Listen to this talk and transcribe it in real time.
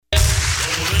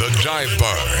The dive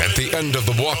bar at the end of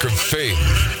the Walk of Fame.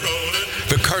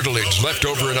 The cartilage left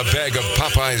over in a bag of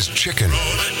Popeye's chicken.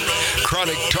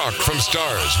 Chronic talk from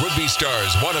stars, would-be stars,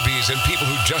 wannabes, and people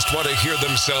who just want to hear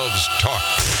themselves talk.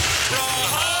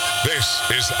 This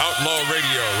is Outlaw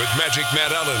Radio with Magic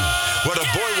Matt Allen. What a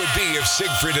boy would be if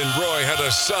Siegfried and Roy had a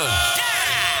son.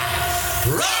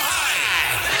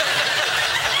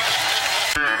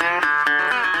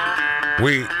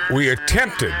 We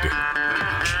attempted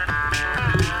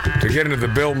to get into the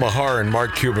Bill Maher and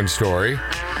Mark Cuban story,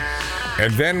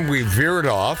 and then we veered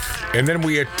off, and then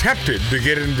we attempted to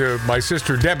get into my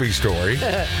sister Debbie's story.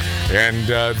 And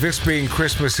this being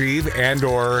Christmas Eve and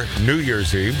or New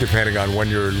Year's Eve, depending on when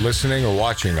you're listening or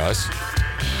watching us,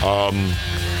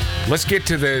 let's get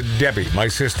to the Debbie, my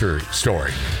sister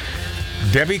story.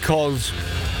 Debbie calls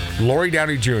Lori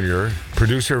Downey Jr.,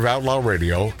 producer of Outlaw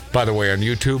Radio. By the way, on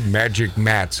YouTube, Magic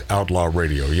Matt's Outlaw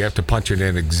Radio. You have to punch it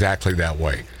in exactly that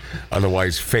way.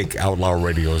 Otherwise, fake Outlaw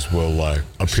Radios will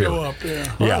appear. Show up,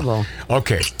 yeah. Yeah.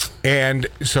 Okay. And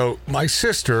so my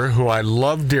sister, who I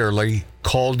love dearly,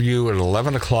 called you at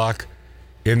 11 o'clock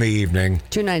in the evening.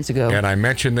 2 nights ago. And I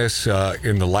mentioned this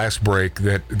in the last break,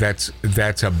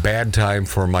 that's a bad time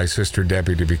for my sister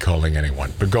Debbie to be calling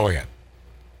anyone. But go ahead.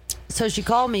 So she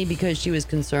called me because she was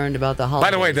concerned about the holidays.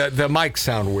 By the way, the mics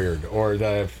sound weird, or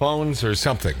the phones or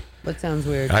something. What sounds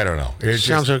weird? I don't know. It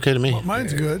sounds okay to me. Well,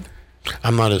 mine's good.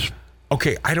 I'm not as...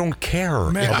 Okay, I don't care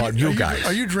about you guys.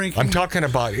 Are you drinking? I'm talking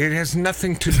about, it has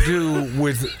nothing to do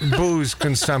with booze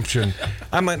consumption.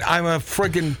 I'm a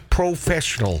friggin'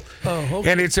 professional. Oh,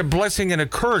 okay. And it's a blessing and a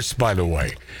curse, by the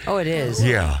way. Oh, it is?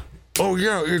 Yeah. Oh,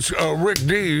 yeah, it's Rick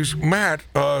D's. Matt,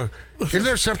 is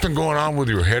there something going on with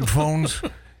your headphones?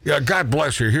 Yeah, God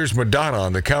bless you. Here's Madonna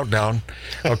on the countdown.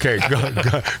 Okay, go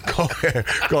ahead.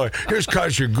 Go ahead. Here's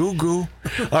Kaja Goo Goo.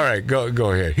 All right,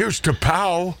 go ahead. Here's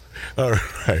Tapow. All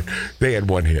right. They had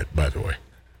one hit, by the way.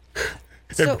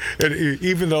 So, and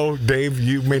even though, Dave,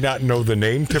 you may not know the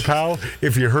name Tapow,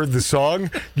 if you heard the song,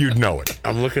 you'd know it.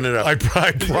 I'm looking it up. I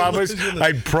promise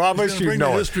you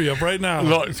know it. History up right now.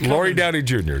 Lori Downey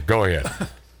Jr., go ahead.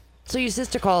 so your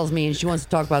sister calls me and she wants to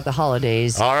talk about the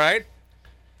holidays. All right.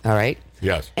 All right.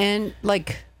 Yes. And,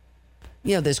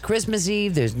 there's Christmas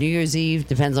Eve, there's New Year's Eve,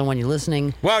 depends on when you're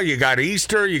listening. Well, you got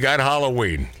Easter, you got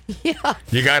Halloween. Yeah.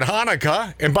 You got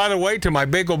Hanukkah. And by the way, to my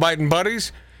bagel biting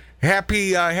buddies,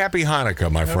 happy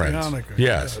Hanukkah, my friends. Happy Hanukkah.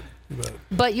 Yes.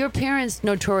 But your parents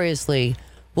notoriously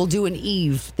will do an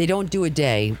eve. They don't do a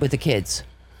day with the kids,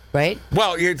 right?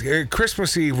 Well,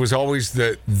 Christmas Eve was always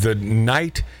the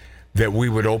night that we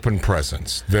would open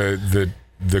presents.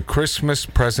 The Christmas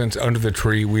presents under the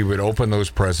tree, we would open those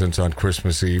presents on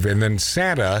Christmas Eve. And then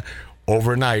Santa,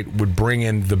 overnight, would bring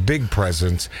in the big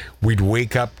presents. We'd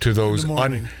wake up to those. In the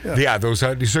morning. Those.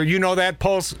 So you know that,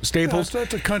 Paul Staples? Yeah,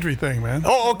 that's a country thing, man.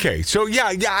 Oh, okay. So,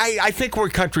 I think we're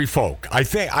country folk.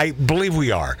 I believe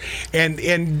we are.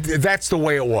 And that's the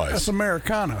way it was. That's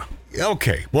Americana.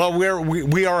 Okay. Well,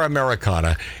 we are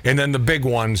Americana. And then the big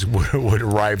ones would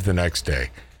arrive the next day.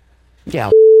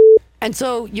 Yeah. And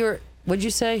so what'd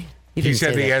you say? He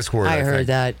said the S word. I heard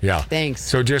that. Yeah. Thanks.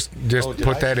 So just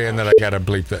put that in that I got to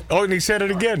bleep that. Oh, and he said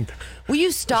it again. Will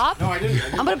you stop? No, I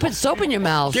didn't. I'm going to put soap in your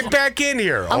mouth. Get back in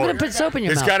here. I'm going to put soap in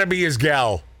your mouth. It's got to be his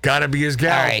gal. Got to be his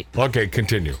gal. All right. Okay,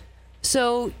 continue.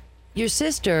 So your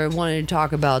sister wanted to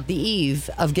talk about the eve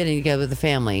of getting together with the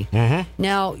family. Mm-hmm.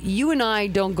 Now, you and I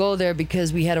don't go there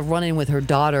because we had a run-in with her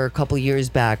daughter a couple years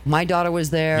back. My daughter was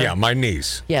there. Yeah, my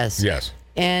niece. Yes. Yes.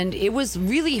 And it was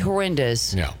really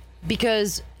horrendous. Yeah.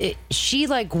 Because she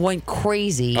went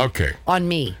crazy on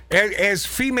me. As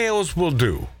females will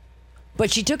do. But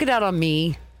she took it out on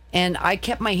me, and I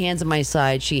kept my hands at my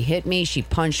side. She hit me. She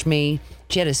punched me.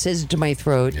 She had a scissor to my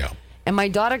throat. Yeah. And my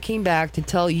daughter came back to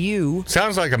tell you.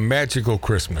 Sounds like a magical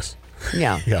Christmas.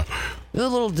 Yeah. Yeah. It was a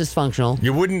little dysfunctional.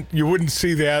 You wouldn't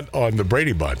see that on the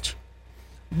Brady Bunch.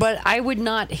 But I would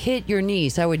not hit your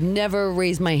niece. I would never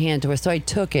raise my hand to her. So I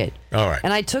took it. All right.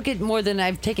 And I took it more than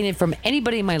I've taken it from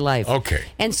anybody in my life. Okay.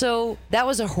 And so that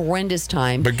was a horrendous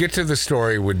time. But get to the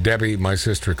story with Debbie, my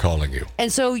sister, calling you.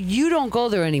 And so you don't go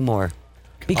there anymore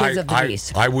because of the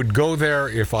niece. I would go there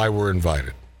if I were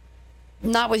invited.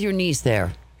 Not with your niece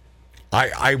there.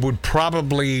 I would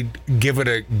probably give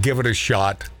it a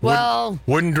shot. Well,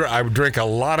 I would drink a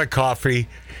lot of coffee,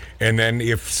 and then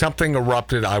if something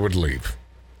erupted, I would leave.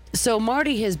 So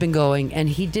Marty has been going, and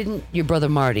he didn't. Your brother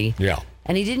Marty. Yeah.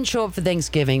 And he didn't show up for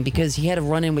Thanksgiving because he had a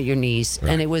run-in with your niece,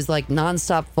 and it was like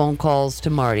nonstop phone calls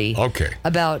to Marty. Okay.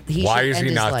 About why should is end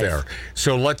he his not life. there?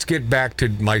 So let's get back to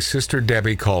my sister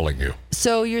Debbie calling you.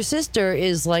 So your sister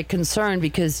is like concerned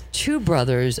because two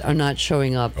brothers are not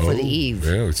showing up for the eve.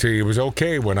 Yeah, see, it was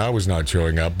okay when I was not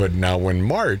showing up, but now when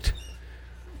Mart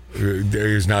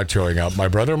is not showing up, my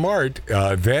brother Mart,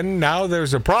 then now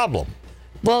there's a problem.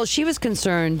 Well, she was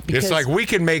concerned because It's like we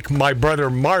can make my brother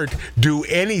Mart do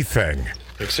anything.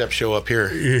 Except show up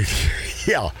here.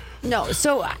 Yeah. No,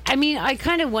 so I mean, I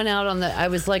kind of went out on I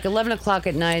was like 11 o'clock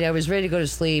at night. I was ready to go to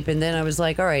sleep, and then I was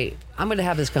like, all right, I'm going to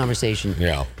have this conversation.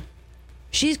 Yeah.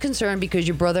 She's concerned because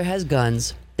your brother has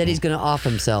guns that he's going to off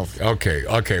himself.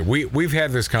 Okay. We've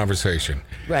had this conversation.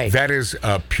 Right. That is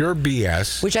pure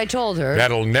BS. Which I told her.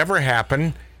 That'll never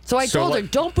happen. So I told her,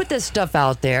 don't put this stuff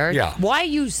out there. Yeah. Why are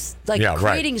you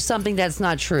creating something that's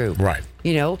not true? Right.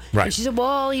 You know? Right. And she said,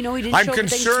 well, he didn't I'm show up for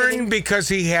concerned Thanksgiving. because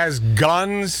he has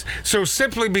guns. So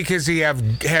simply because he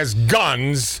has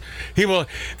guns, he will.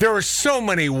 There are so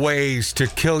many ways to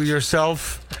kill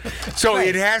yourself. So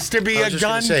it has to be I was a just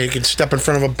gun. gonna say, you could step in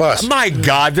front of a bus. My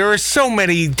God, there are so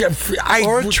many.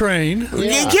 Or a train.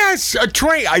 Yes, a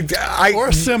train. Or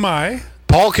a semi.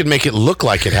 Paul could make it look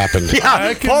like it happened. Yeah,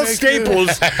 I can Paul make Staples,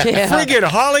 friggin'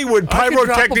 Hollywood I could drop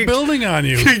a pyrotechnics. building on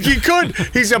you. He could.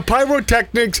 He's a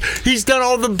pyrotechnics. He's done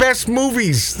all the best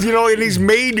movies, and he's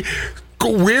made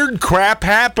weird crap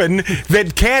happen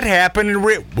that can't happen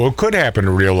could happen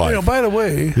in real life. By the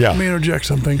way, let me interject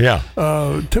something. Yeah.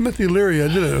 Timothy Leary, I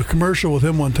did a commercial with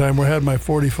him one time where I had my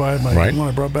 45, one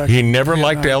I brought back. He never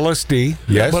liked LSD.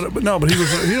 Yes. But he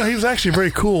was, he was actually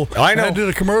very cool. I know. And I did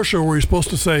a commercial where he's supposed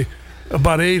to say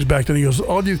about AIDS back then. He goes,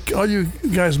 all you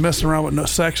guys messing around with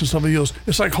sex and stuff. He goes,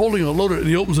 it's like holding a loaded. And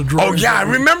he opens a drawer. Oh yeah, I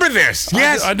remember this.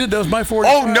 Yes, I did. That was my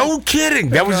 45. Oh no, kidding.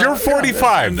 That was your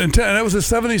 45. And that was his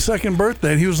 72nd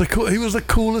birthday. And he was the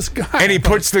coolest guy. And he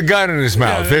puts the gun in his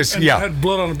mouth. And had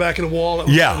blood on the back of the wall.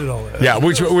 Yeah.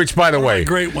 Which by the way,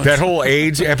 great ones. that whole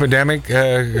AIDS epidemic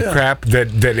crap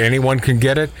that anyone can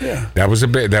get it. Yeah. That was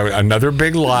another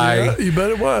big lie. Yeah, you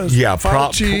bet it was. Yeah,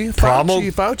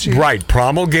 Fauci. Right,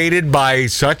 promulgated by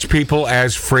such people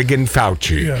as friggin'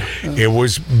 Fauci. Yeah. It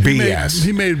was BS.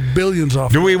 He made billions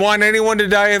off. Do we want anyone to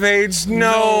die of AIDS?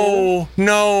 No.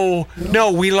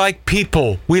 We like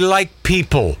people.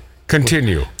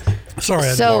 Continue. Sorry,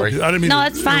 I didn't mean no, to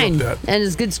that's fine, interrupt that. and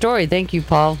it's a good story. Thank you,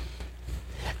 Paul.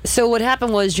 So what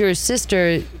happened was your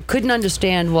sister couldn't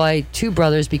understand why two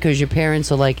brothers, because your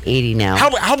parents are like 80 now.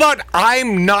 How about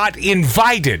I'm not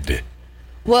invited?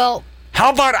 Well,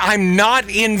 how about I'm not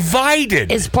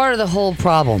invited? It's part of the whole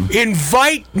problem.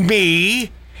 Invite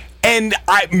me, and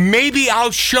maybe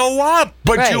I'll show up,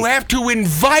 but you have to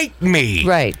invite me.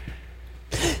 Right.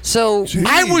 So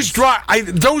I was dropped.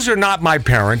 Those are not my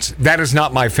parents. That is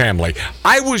not my family.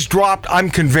 I was dropped. I'm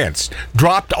convinced.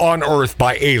 Dropped on Earth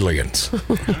by aliens.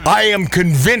 I am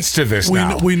convinced of this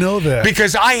now. We know that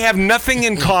because I have nothing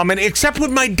in common except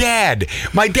with my dad.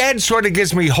 My dad sort of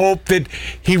gives me hope that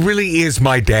he really is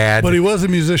my dad. But he was a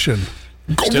musician.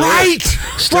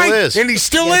 Still is. And he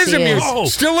still is a musician.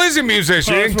 Still is a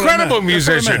musician. Incredible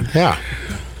musician. Yeah.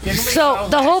 So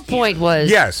the whole point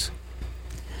was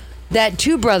that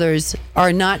two brothers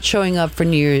are not showing up for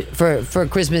for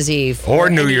Christmas Eve or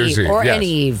New Year's Eve or any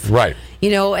Eve, right?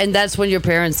 And that's when your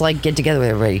parents get together with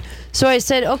everybody. So I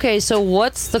said, okay, so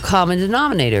what's the common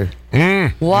denominator?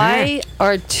 Why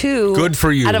are two good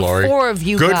for you, out of Lori. 4 of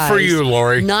you good guys for you,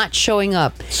 Lori, not showing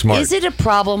up? Smart. Is it a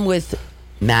problem with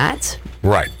Matt?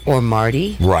 Right. Or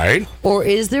Marty? Right. Or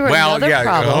is there another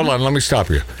problem? Hold on, let me stop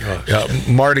you.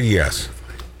 Marty, yes.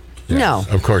 No.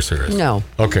 Of course there is. No.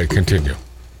 Okay, continue.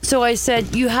 So I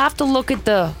said, you have to look at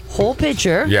the whole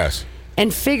picture. Yes.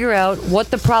 And figure out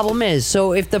what the problem is.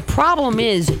 So if the problem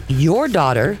is your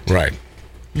daughter. Right.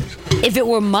 If it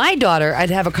were my daughter,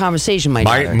 I'd have a conversation with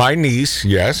my daughter. My niece,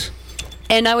 yes.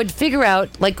 And I would figure out,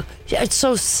 it's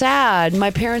so sad.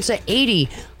 My parents are 80.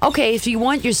 Okay, if you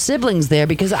want your siblings there,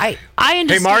 because I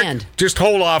understand. Hey, Mark, just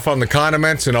hold off on the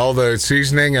condiments and all the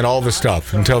seasoning and all the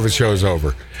stuff until the show's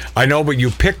over. I know, but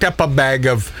you picked up a bag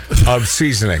of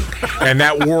seasoning, and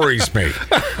that worries me.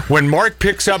 When Mark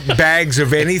picks up bags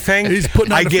of anything, he's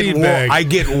putting on I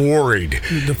get worried.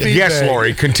 Yes,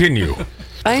 Lori, continue.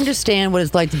 I understand what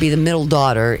it's like to be the middle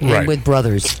daughter and with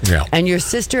brothers. Yeah. And your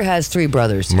sister has 3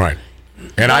 brothers. Right.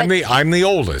 And I'm the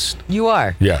oldest. You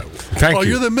are. Yeah. Thank you. Oh,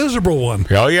 you're the miserable one.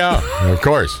 Oh, yeah. Of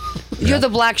course. You're the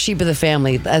black sheep of the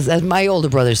family, as my older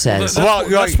brother says. Well,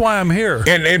 that's why I'm here.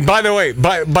 And by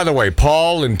the way,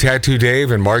 Paul and Tattoo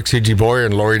Dave and Mark C.G. Boyer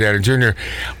and Lori Downey Jr.,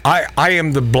 I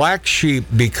am the black sheep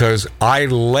because I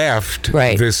left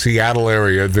the Seattle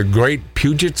area, the great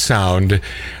Puget Sound,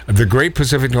 the great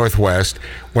Pacific Northwest,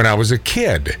 when I was a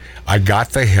kid. I got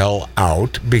the hell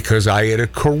out because I had a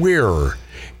career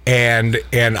and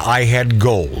I had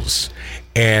goals.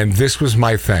 And this was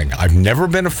my thing. I've never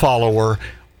been a follower,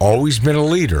 always been a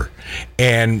leader.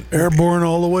 And airborne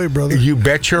all the way, brother. You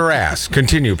bet your ass.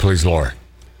 Continue, please, Laura.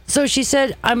 So she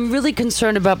said, I'm really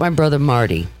concerned about my brother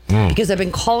Marty because I've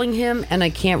been calling him and I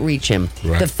can't reach him.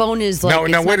 Right. The phone is like,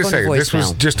 now wait a second. This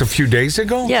was just a few days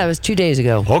ago? Yeah, it was 2 days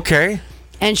ago. Okay.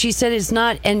 And she said it's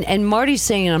not, and Marty's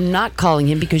saying I'm not calling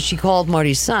him because she called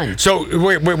Marty's son. So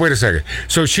wait a second.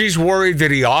 So she's worried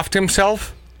that he offed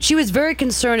himself? She was very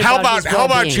concerned about his well-being. How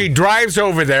about she drives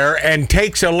over there and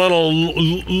takes a little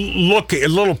look, a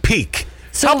little peek?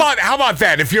 So, how about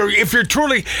that? If you're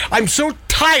truly, I'm so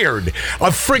tired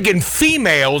of friggin'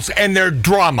 females and their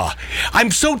drama. I'm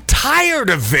so tired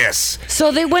of this.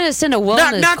 So they went to send a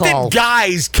wellness not call. That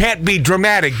guys can't be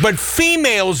dramatic, but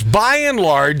females, by and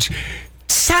large,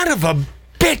 son of a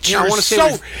bitch, you're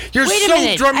so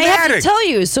dramatic. I have to tell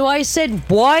you. So I said,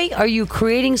 why are you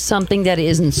creating something that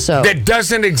isn't so? That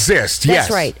doesn't exist.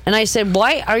 That's right. And I said,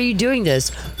 why are you doing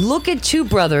this? Look at 2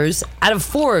 brothers out of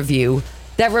 4 of you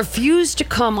that refuse to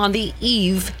come on the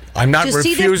eve. I'm not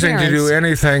refusing to do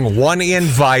anything. One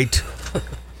invite,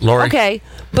 Lori. Okay,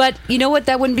 but you know what?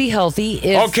 That wouldn't be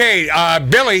healthy. Okay,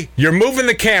 Billy, you're moving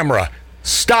the camera.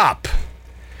 Stop.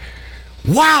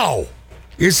 Wow,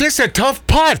 is this a tough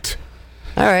putt?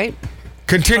 All right.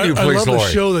 Continue, please, Lori. I love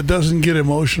a show that doesn't get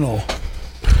emotional.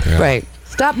 Yeah. Right.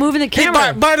 Stop moving the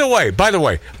camera. Hey, by the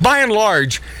way, by and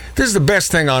large, this is the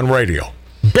best thing on radio.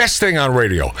 Best thing on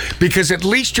radio, because at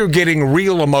least you're getting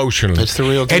real emotion. That's the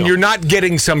real deal. And you're not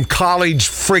getting some college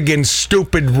friggin'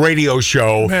 stupid radio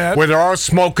show where they're all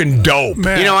smoking dope. You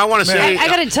know, I want to say, I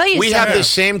got to tell you, we have the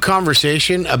same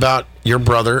conversation about your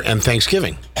brother and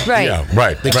Thanksgiving. Right. Yeah,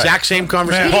 right. The exact same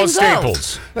conversation. Paul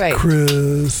Staples. Right.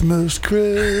 Christmas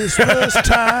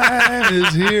time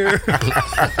is here.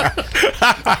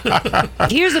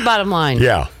 Here's the bottom line.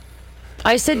 Yeah.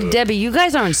 I said to Debbie, you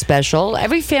guys aren't special.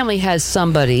 Every family has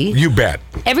somebody. You bet.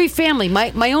 Every family,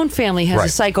 my own family has a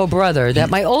psycho brother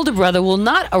that my older brother will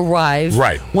not arrive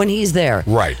when he's there.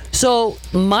 Right. So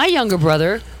my younger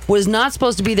brother was not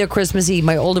supposed to be there Christmas Eve.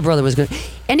 My older brother was going to.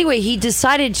 Anyway, he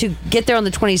decided to get there on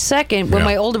the 22nd when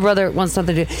my older brother wants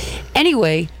something to do.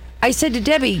 Anyway, I said to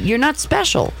Debbie, you're not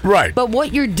special. Right. But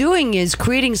what you're doing is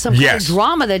creating some kind of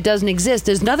drama that doesn't exist.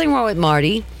 There's nothing wrong with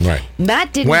Marty. Right.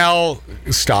 Matt didn't. Well,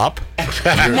 stop.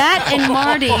 Matt and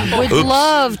Marty would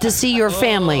love to see your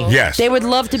family. Yes. They would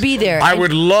love to be there. I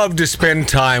would love to spend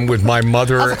time with my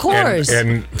mother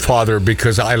and father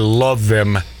because I love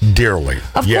them dearly.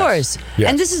 Of course. Yes.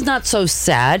 And this is not so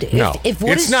sad. No. If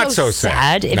what it's is not so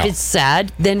sad. If it's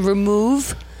sad, then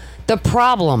remove the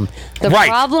problem. The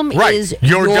problem is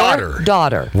your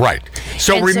daughter. Right.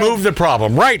 So remove the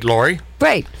problem. Right, Lori?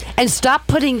 Right. And stop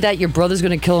putting that your brother's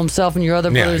going to kill himself and your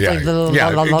other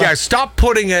brother's stop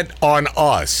putting it on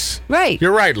us. Right.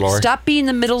 You're right, Lori. Stop being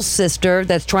the middle sister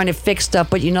that's trying to fix stuff,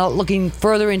 but you're not looking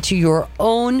further into your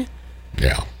own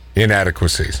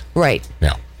inadequacies. Right.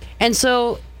 Yeah. And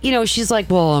so, you know, she's like,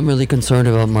 well, I'm really concerned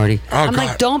about Marty. I'm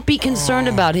like, don't be concerned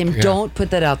about him. Yeah. Don't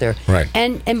put that out there. Right.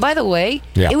 And by the way,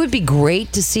 it would be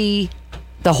great to see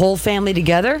the whole family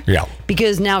together. Yeah.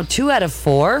 Because now 2 out of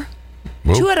 4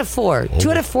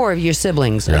 of your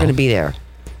siblings are going to be there.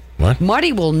 What?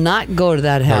 Marty will not go to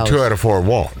that house. No, 2 out of 4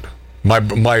 won't.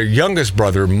 My youngest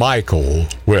brother, Michael,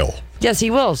 will. Yes,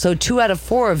 he will. So 2 out of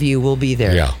 4 of you will be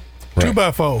there. Yeah. Right. 2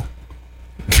 by 4.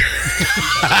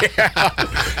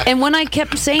 And when I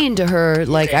kept saying to her,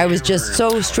 like, I was just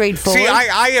so straightforward. See,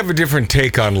 I have a different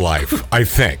take on life, I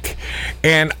think.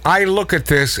 And I look at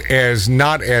this as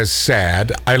not as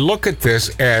sad. I look at this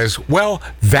as, well,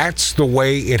 that's the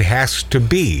way it has to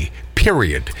be,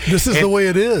 period. This is the way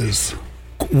it is.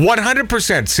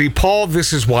 100%. See, Paul,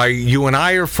 this is why you and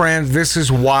I are friends. This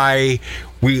is why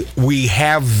we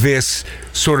have this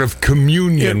sort of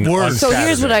communion. It works. So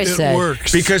here's what I said. It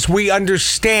works. Because we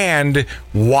understand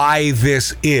why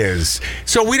this is.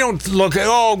 So we don't look at,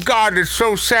 oh, God, it's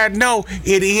so sad. No,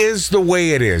 it is the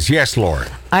way it is. Yes, Laura.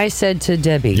 I said to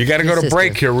Debbie. You got to go to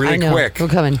break here really quick. We're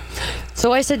coming.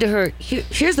 So I said to her,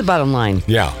 here's the bottom line.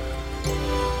 Yeah.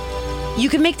 You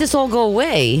can make this all go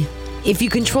away if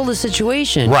you control the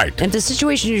situation. Right. And if the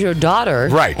situation is your daughter.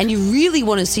 Right. And you really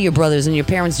want to see your brothers and your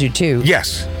parents do too.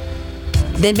 Yes.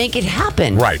 Then make it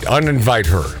happen. Right. Uninvite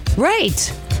her.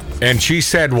 Right. And she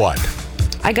said what?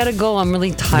 I gotta go. I'm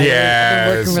really tired. Yes,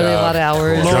 I've been working really a lot of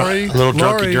hours. Lori, A little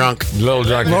drunky Lori, drunk. Little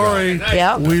drunk. Lori,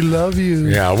 Yeah. we love you.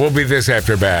 Yeah, we'll be this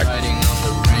after back. Riding on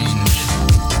the range.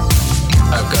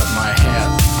 I've got my hat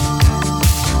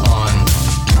on.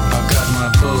 I've got my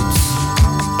boots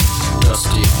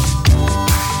dusty.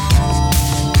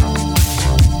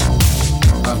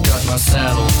 I've got my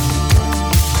saddle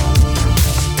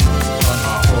on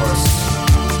my horse.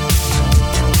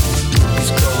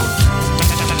 He's cold.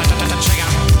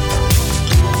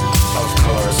 Of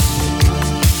course.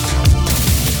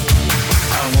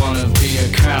 I wanna be a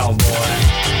cowboy.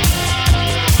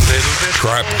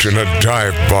 Trapped in a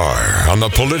dive bar on the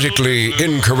politically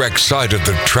incorrect side of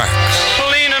the tracks.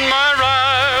 Leaning my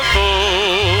rifle,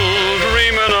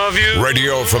 dreaming of you.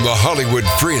 Radio from the Hollywood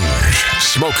fringe.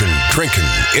 Smoking, drinking,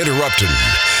 interrupting.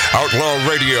 Outlaw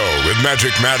Radio with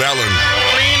Magic Matt Allen.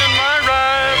 Leaning my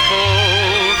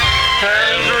rifle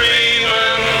and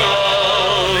dreaming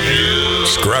of you.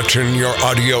 Scratching your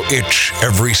audio itch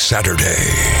every Saturday.